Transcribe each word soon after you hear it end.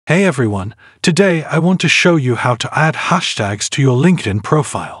Hey everyone, today I want to show you how to add hashtags to your LinkedIn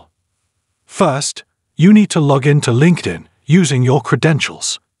profile. First, you need to log into LinkedIn using your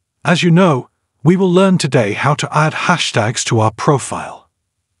credentials. As you know, we will learn today how to add hashtags to our profile.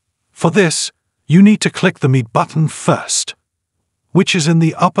 For this, you need to click the Meet button first, which is in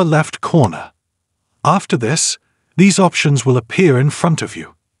the upper left corner. After this, these options will appear in front of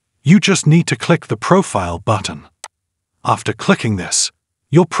you. You just need to click the Profile button. After clicking this,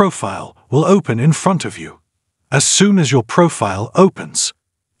 your profile will open in front of you. As soon as your profile opens,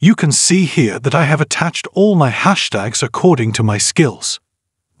 you can see here that I have attached all my hashtags according to my skills.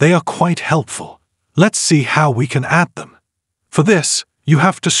 They are quite helpful. Let's see how we can add them. For this, you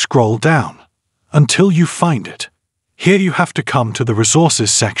have to scroll down until you find it. Here you have to come to the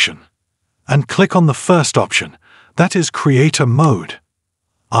Resources section and click on the first option, that is Creator Mode.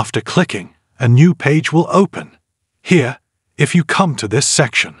 After clicking, a new page will open. Here, if you come to this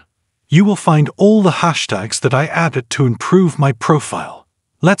section, you will find all the hashtags that I added to improve my profile.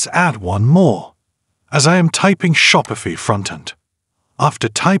 Let's add one more, as I am typing Shopify frontend. After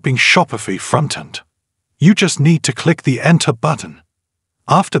typing Shopify frontend, you just need to click the Enter button.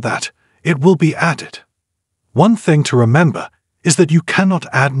 After that, it will be added. One thing to remember is that you cannot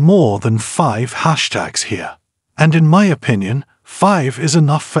add more than 5 hashtags here. And in my opinion, 5 is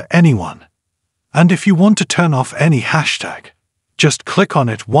enough for anyone. And if you want to turn off any hashtag, just click on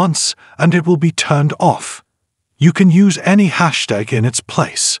it once and it will be turned off. You can use any hashtag in its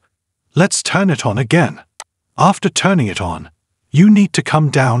place. Let's turn it on again. After turning it on, you need to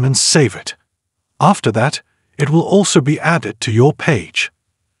come down and save it. After that, it will also be added to your page.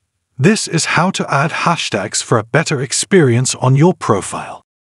 This is how to add hashtags for a better experience on your profile.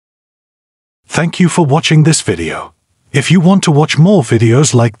 Thank you for watching this video. If you want to watch more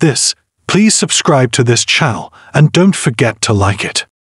videos like this, please subscribe to this channel and don't forget to like it.